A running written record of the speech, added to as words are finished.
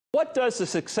What does the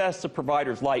success of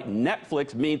providers like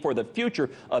Netflix mean for the future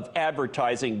of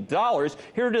advertising dollars?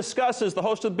 Here to discuss is the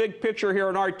host of The Big Picture here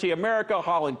on RT America,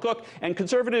 Holland, Cooke, and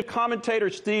conservative commentator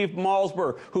Steve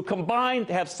Malzberg, who combined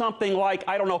have something like,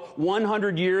 I don't know,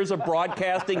 100 years of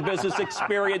broadcasting business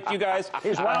experience, you guys.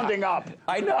 He's rounding up.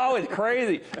 I know, it's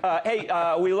crazy.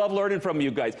 We love learning from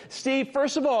you guys. Steve,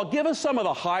 first of all, give us some of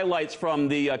the highlights from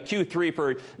the Q3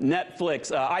 for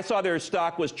Netflix. I saw their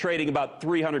stock was trading about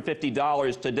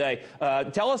 $350 today.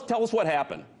 Tell us what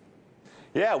happened.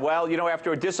 Yeah, well, you know,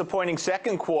 after a disappointing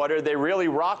second quarter, they really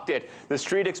rocked it. The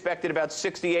street expected about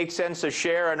 68 cents a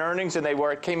share in earnings, and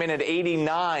it came in at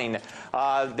 89.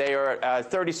 They are a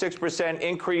 36%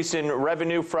 increase in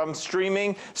revenue from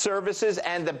streaming services,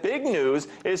 and the big news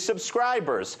is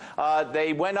subscribers.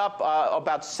 They went up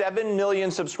about 7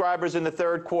 million subscribers in the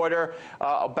third quarter,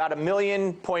 about 1.1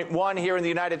 million here in the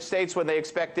United States when they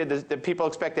expected, the people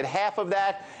expected half of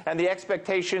that, and the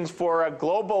expectations for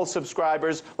global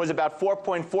subscribers was about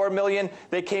 4.4 million.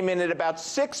 They came in at about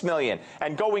 6 million.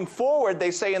 And going forward, they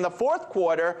say in the fourth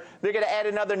quarter, they're going to add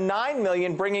another 9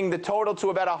 million, bringing the total to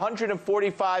about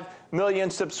 145 million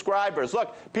subscribers.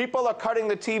 Look, people are cutting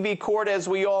the TV cord, as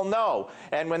we all know.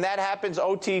 And when that happens,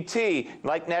 OTT,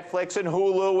 like Netflix and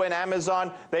Hulu and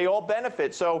Amazon, they all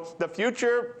benefit. So the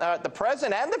future, the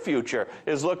present and the future,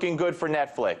 is looking good for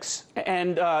Netflix.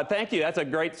 And thank you. That's a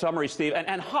great summary, Steve.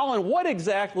 And Holland, what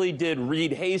exactly did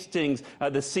Reed Hastings,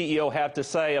 the CEO, have to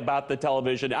say about the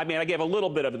television? I mean, I gave a little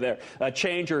bit of their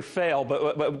change or fail,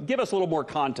 but give us a little more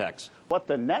context. What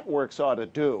the networks ought to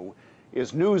do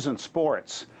is news and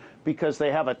sports, because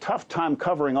they have a tough time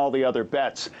covering all the other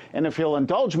bets. And if you'll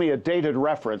indulge me a dated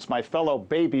reference, my fellow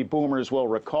baby boomers will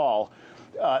recall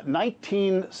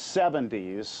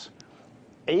 1970s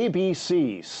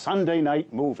ABC Sunday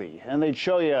night movie, and they'd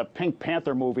show you a Pink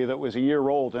Panther movie that was a year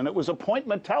old, and it was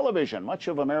appointment television. Much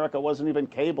of America wasn't even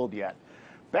cabled yet.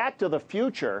 Back to the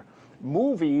Future,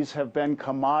 movies have been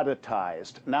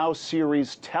commoditized. Now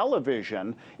series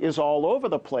television is all over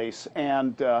the place,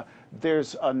 and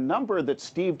there's a number that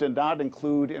Steve did not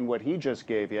include in what he just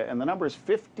gave you, and the number is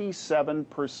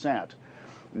 57%.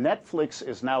 Netflix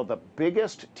is now the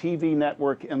biggest TV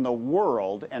network in the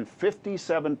world, and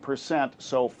 57%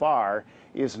 so far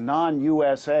is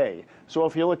non-USA. So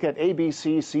if you look at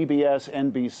ABC, CBS,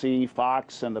 NBC,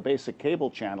 Fox, and the basic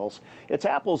cable channels, it's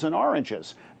apples and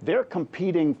oranges. They're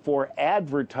competing for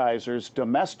advertisers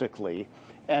domestically,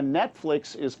 and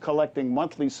Netflix is collecting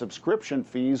monthly subscription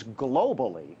fees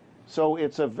globally. So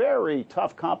it's a very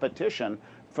tough competition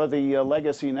for the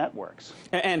legacy networks.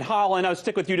 And Holland, I'll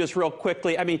stick with you just real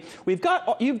quickly. I mean,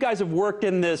 you guys have worked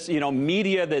in this,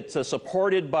 media that's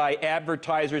supported by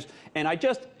advertisers, and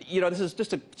this is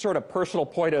just a sort of personal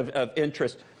point of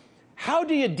interest. How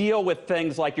do you deal with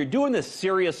things like you're doing this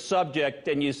serious subject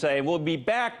and you say, we'll be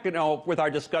back, with our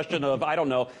discussion of, I don't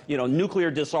know, nuclear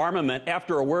disarmament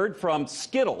after a word from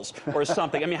Skittles or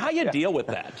something? I mean, how do you deal with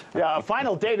that? Yeah, a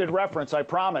final dated reference, I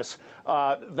promise.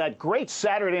 That great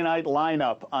Saturday night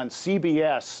lineup on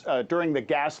CBS during the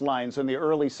gas lines in the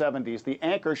early 70s, the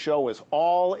anchor show was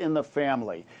All in the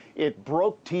Family. It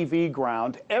broke TV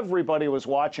ground. Everybody was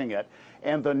watching it.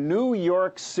 And the New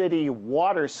York City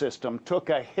water system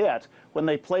took a hit when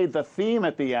they played the theme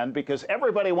at the end because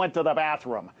everybody went to the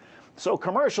bathroom. So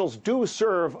commercials do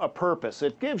serve a purpose.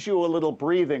 It gives you a little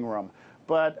breathing room.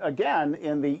 But again,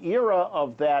 in the era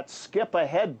of that skip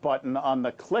ahead button on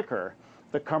the clicker,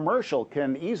 the commercial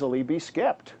can easily be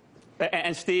skipped.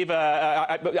 And Steve,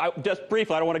 just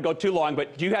briefly, I don't want to go too long,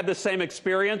 but do you have the same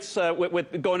experience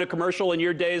with going to commercial in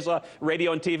your days,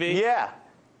 radio and TV? Yeah.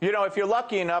 If you're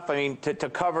lucky enough, to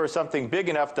cover something big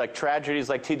enough, like tragedies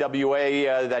like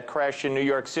TWA, that crash in New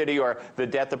York City, or the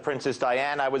death of Princess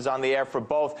Diana, I was on the air for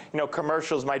both.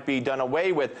 Commercials might be done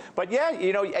away with. But yeah,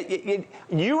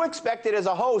 you expect it as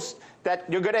a host that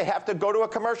you're going to have to go to a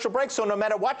commercial break. So no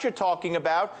matter what you're talking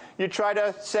about, you try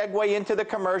to segue into the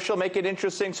commercial, make it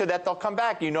interesting so that they'll come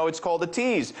back. It's called a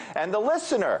tease. And the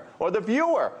listener or the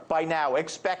viewer by now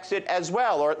expects it as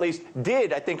well, or at least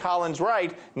did. I think Holland's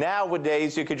right.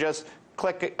 Nowadays, you could just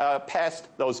click past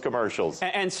those commercials.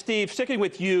 And Steve, sticking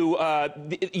with you,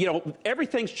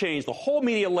 everything's changed. The whole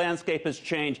media landscape has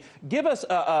changed. Give us,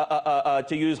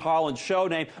 to use Holland's show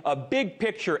name, a big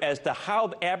picture as to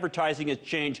how advertising has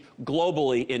changed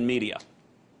globally in media.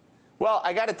 Well,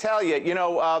 I got to tell you,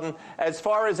 as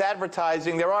far as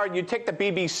advertising, you take the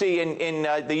BBC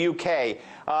in the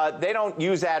UK, they don't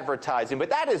use advertising, but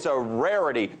that is a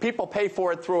rarity. People pay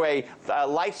for it through a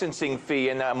licensing fee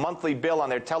and a monthly bill on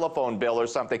their telephone bill or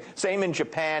something. Same in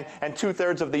Japan and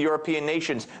 2/3 of the European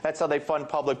nations. That's how they fund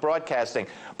public broadcasting.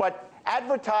 But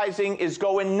Advertising is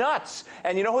going nuts.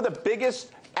 And you know who the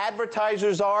biggest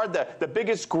advertisers are, the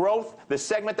biggest growth, the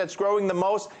segment that's growing the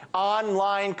most?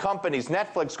 Online companies.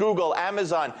 Netflix, Google,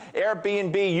 Amazon,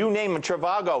 Airbnb, you name them,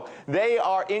 Trivago. They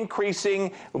are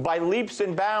increasing by leaps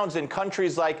and bounds in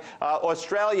countries like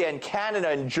Australia and Canada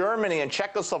and Germany and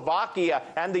Czechoslovakia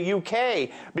and the UK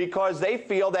because they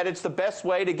feel that it's the best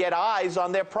way to get eyes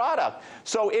on their product.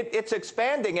 So it's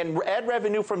expanding, and ad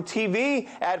revenue from TV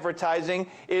advertising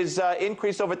is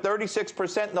increased over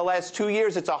 36% in the last 2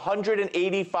 years. It's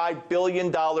 $185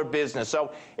 billion business.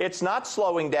 So it's not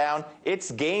slowing down,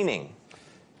 it's gaining.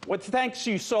 Well, thanks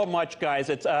you so much, guys.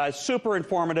 It's super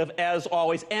informative, as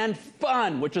always, and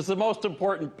fun, which is the most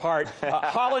important part.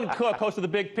 Holland Cooke, host of The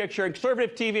Big Picture, and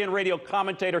conservative TV and radio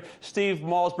commentator Steve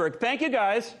Malzberg. Thank you,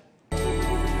 guys.